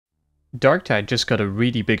Darktide just got a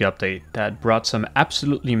really big update that brought some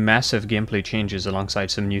absolutely massive gameplay changes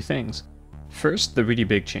alongside some new things. First, the really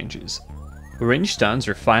big changes. Ranged stuns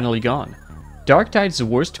are finally gone. Darktide's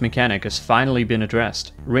worst mechanic has finally been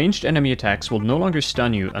addressed. Ranged enemy attacks will no longer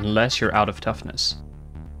stun you unless you're out of toughness.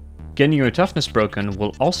 Getting your toughness broken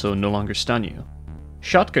will also no longer stun you.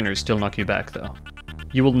 Shotgunners still knock you back though.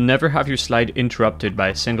 You will never have your slide interrupted by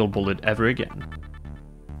a single bullet ever again.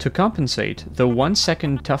 To compensate, the 1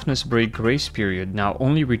 second toughness break grace period now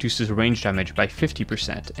only reduces range damage by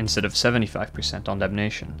 50% instead of 75% on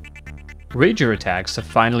damnation. Rager attacks have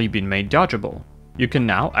finally been made dodgeable. You can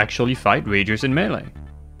now actually fight Ragers in melee.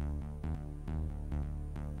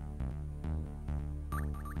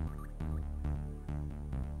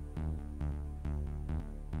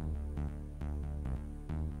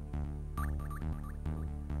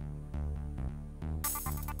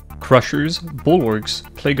 Crushers, Bulwarks,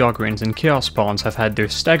 Plague Ogrins, and Chaos Spawns have had their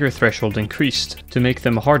stagger threshold increased to make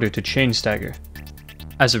them harder to chain stagger.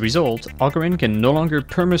 As a result, Ogrin can no longer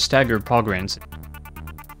perma-stagger Pogrins.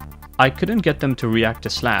 I couldn't get them to react to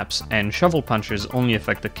slaps, and Shovel Punches only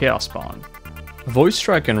affect the Chaos Spawn. Voice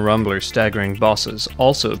Strike and Rumbler staggering bosses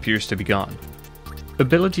also appears to be gone.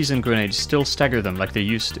 Abilities and grenades still stagger them like they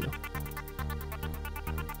used to.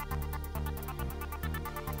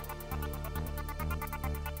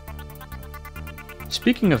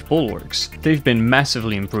 Speaking of Bulwarks, they've been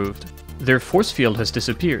massively improved. Their force field has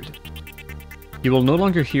disappeared. You will no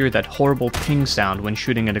longer hear that horrible ping sound when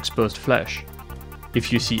shooting at exposed flesh.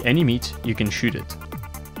 If you see any meat, you can shoot it.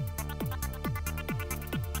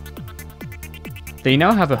 They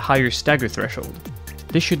now have a higher stagger threshold.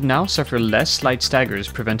 They should now suffer less slight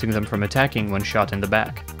staggers, preventing them from attacking when shot in the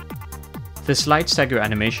back. The slight stagger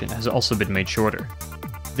animation has also been made shorter.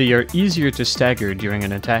 They are easier to stagger during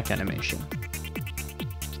an attack animation.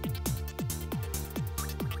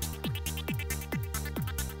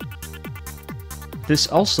 This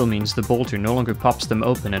also means the bolter no longer pops them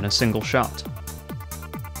open in a single shot.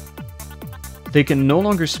 They can no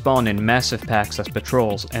longer spawn in massive packs as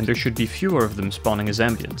patrols, and there should be fewer of them spawning as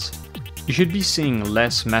ambients. You should be seeing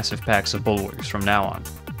less massive packs of Bulwarks from now on.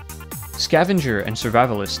 Scavenger and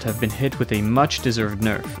Survivalist have been hit with a much-deserved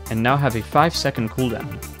nerf, and now have a 5-second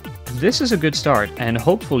cooldown. This is a good start, and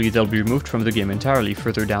hopefully they'll be removed from the game entirely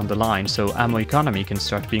further down the line so ammo economy can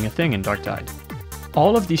start being a thing in Darktide.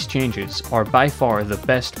 All of these changes are by far the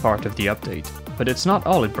best part of the update, but it's not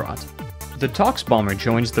all it brought. The Tox Bomber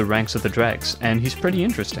joins the ranks of the Dregs, and he's pretty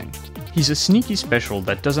interesting. He's a sneaky special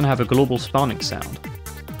that doesn't have a global spawning sound.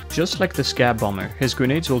 Just like the Scab Bomber, his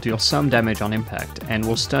grenades will deal some damage on impact, and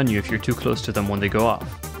will stun you if you're too close to them when they go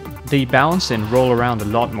off. They bounce and roll around a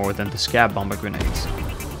lot more than the Scab Bomber grenades.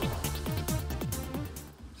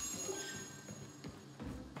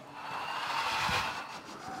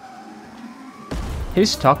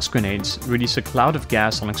 His Tox grenades release a cloud of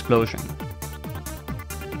gas on explosion.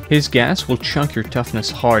 His gas will chunk your toughness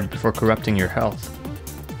hard before corrupting your health.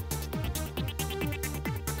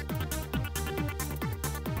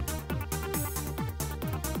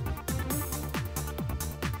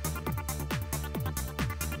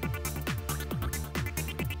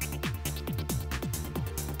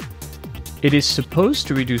 It is supposed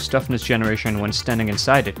to reduce toughness generation when standing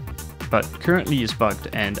inside it, but currently is bugged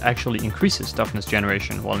and actually increases toughness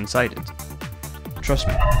generation while inside it. Trust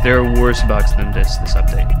me, there are worse bugs than this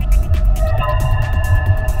update.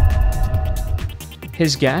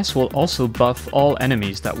 His gas will also buff all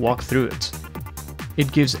enemies that walk through it.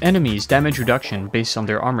 It gives enemies damage reduction based on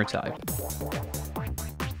their armor type.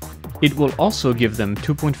 It will also give them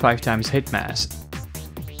 2.5 times hit mass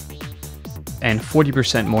and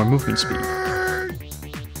 40% more movement speed.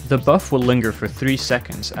 The buff will linger for 3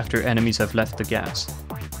 seconds after enemies have left the gas.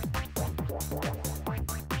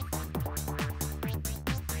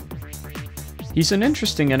 He's an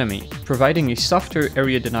interesting enemy, providing a softer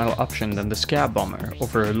area denial option than the Scab Bomber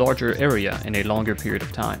over a larger area in a longer period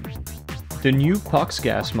of time. The new Pox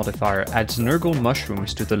Gas modifier adds Nurgle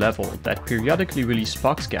mushrooms to the level that periodically release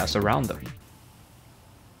Pox Gas around them.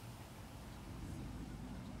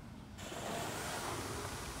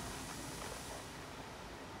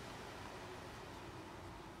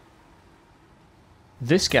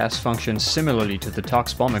 This gas functions similarly to the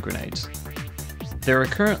Tox Bomber grenades. There are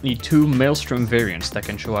currently 2 Maelstrom variants that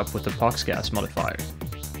can show up with the Pox Gas modifier.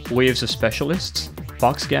 Waves of Specialists,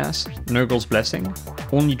 Pox Gas, Nurgle's Blessing,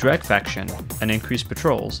 only Drag Faction, and increased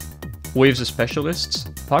patrols, Waves of Specialists,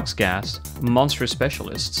 Pox Gas, Monstrous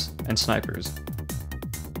Specialists, and Snipers.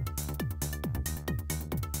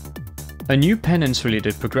 A new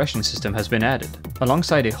penance-related progression system has been added,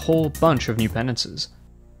 alongside a whole bunch of new penances.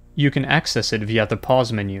 You can access it via the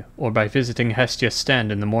pause menu or by visiting Hestia's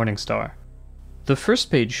stand in the Morningstar. The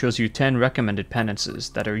first page shows you 10 recommended penances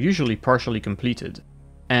that are usually partially completed,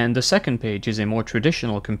 and the second page is a more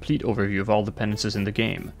traditional complete overview of all the penances in the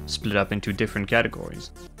game, split up into different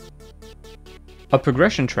categories. A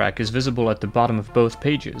progression track is visible at the bottom of both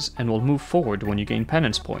pages and will move forward when you gain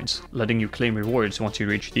penance points, letting you claim rewards once you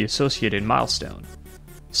reach the associated milestone.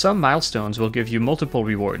 Some milestones will give you multiple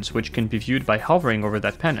rewards, which can be viewed by hovering over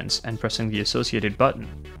that penance and pressing the associated button.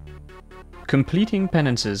 Completing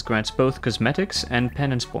penances grants both cosmetics and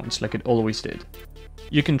penance points like it always did.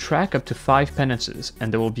 You can track up to 5 penances,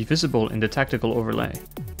 and they will be visible in the tactical overlay.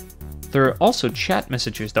 There are also chat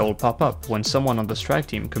messages that will pop up when someone on the strike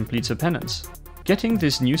team completes a penance. Getting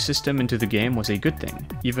this new system into the game was a good thing,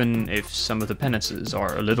 even if some of the penances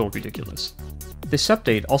are a little ridiculous. This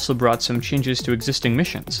update also brought some changes to existing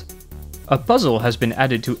missions. A puzzle has been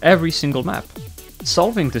added to every single map.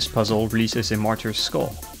 Solving this puzzle releases a martyr's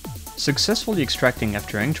skull. Successfully extracting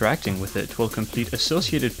after interacting with it will complete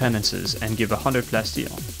associated penances and give 100 plasteel.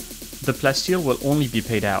 The plasteel will only be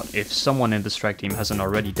paid out if someone in the strike team hasn't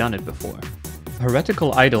already done it before.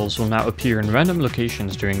 Heretical idols will now appear in random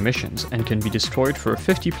locations during missions and can be destroyed for a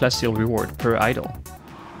 50 plasteel reward per idol.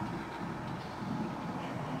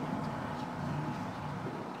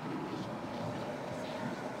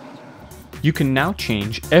 You can now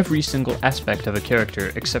change every single aspect of a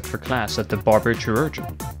character except for class at the Barber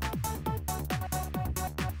Chirurgeon.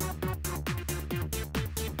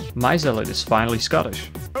 My zealot is finally Scottish.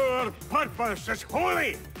 Our purpose is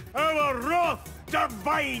holy, our wrath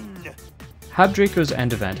divine! Habdraco's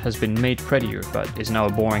end event has been made prettier, but is now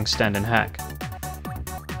a boring stand and hack.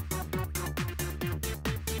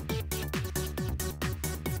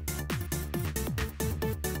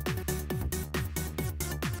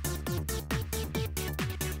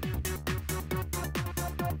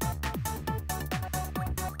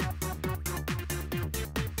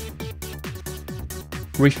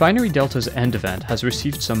 Refinery Delta's end event has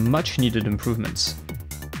received some much needed improvements.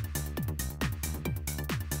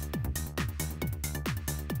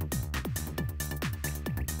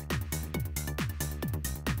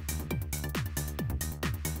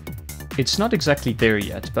 It's not exactly there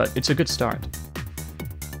yet, but it's a good start.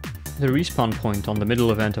 The respawn point on the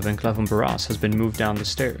middle event of Enclavum Barras has been moved down the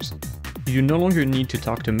stairs. You no longer need to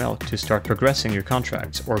talk to Melk to start progressing your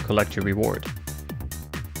contracts or collect your reward.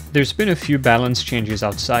 There's been a few balance changes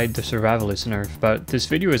outside the survivalist nerf, but this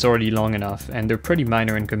video is already long enough and they're pretty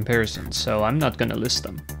minor in comparison, so I'm not gonna list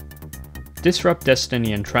them. Disrupt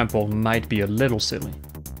Destiny and Trample might be a little silly.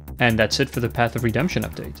 And that's it for the Path of Redemption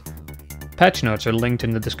update. Patch notes are linked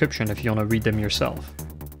in the description if you want to read them yourself.